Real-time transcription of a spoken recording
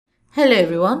Hello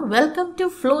everyone, welcome to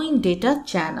flowindata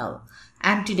channel,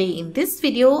 and today in this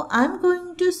video I'm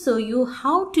going to show you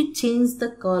how to change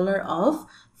the color of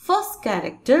first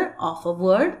character of a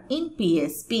word in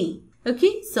PHP.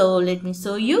 Okay, so let me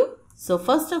show you. So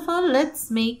first of all, let's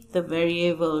make the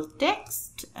variable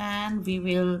text and we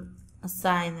will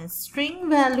assign a string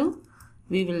value.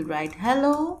 We will write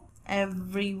hello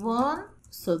everyone.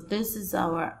 So this is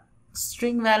our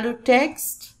string value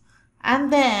text.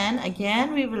 And then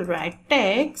again we will write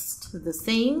text, the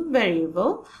same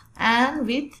variable, and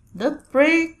with the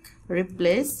break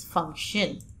replace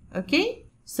function. Okay,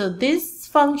 so this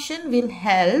function will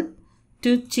help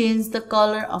to change the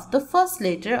color of the first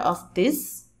letter of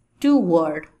this two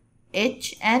word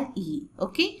H and E.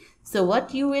 Okay, so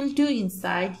what you will do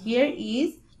inside here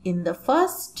is, in the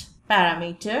first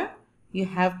parameter you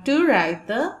have to write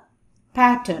the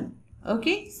pattern.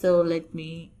 Okay, so let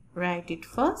me write it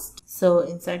first. So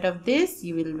inside of this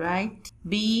you will write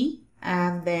B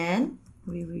and then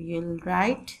we will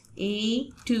write A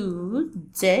to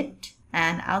Z,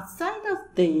 and outside of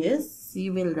this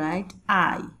you will write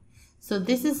I. So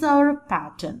this is our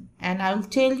pattern and I will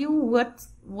tell you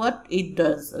what it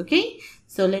does. Okay,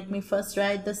 so let me first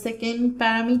write the second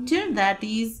parameter, that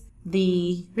is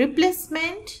the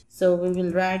replacement. So we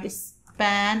will write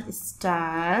span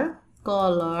style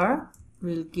color,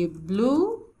 we'll give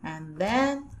blue, and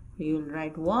then we will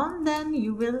write 1, then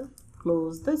you will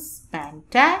close the span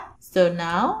tag. So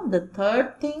now the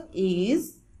third thing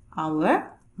is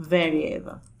our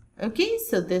variable. Okay,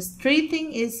 so this three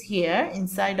thing is here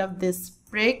inside of this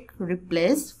break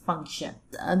replace function.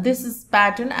 This is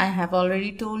pattern I have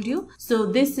already told you. So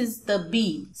this is the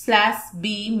B.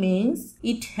 /B means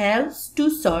it helps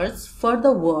to search for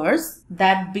the words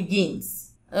that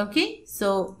begins. Okay,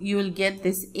 so you will get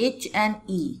this H and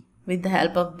E with the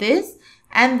help of this,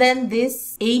 and then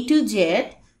this A to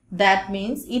Z, that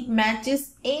means it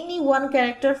matches any one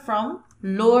character from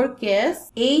lowercase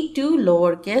a to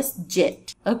lowercase z.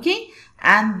 Okay,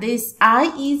 and this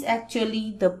I is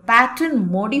actually the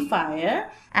pattern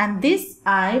modifier, and this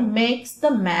I makes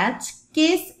the match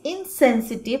case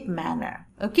insensitive manner.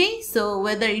 Okay, so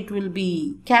whether it will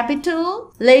be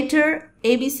capital letter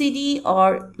ABCD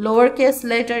or lowercase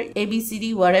letter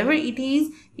ABCD, whatever it is,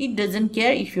 it doesn't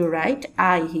care if you write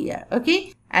I here.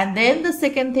 Okay, and then the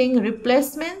second thing,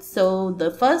 replacement. So the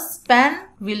first span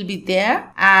will be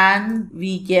there and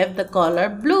we gave the color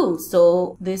blue.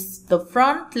 So the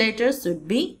front letter should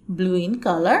be blue in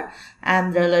color,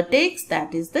 and the text,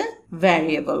 that is the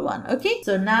variable one. Okay,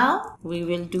 so now we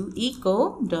will do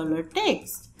echo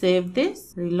 $text. Save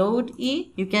this, reload it.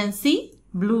 You can see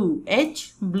blue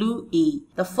H, blue E.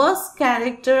 The first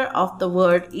character of the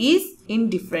word is in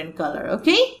different color.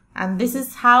 Okay, and this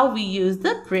is how we use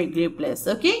the break replace.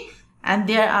 Okay, and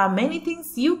there are many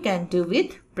things you can do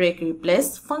with break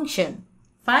replace function.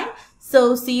 Fine,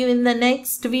 so see you in the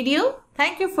next video.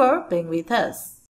 Thank you for being with us.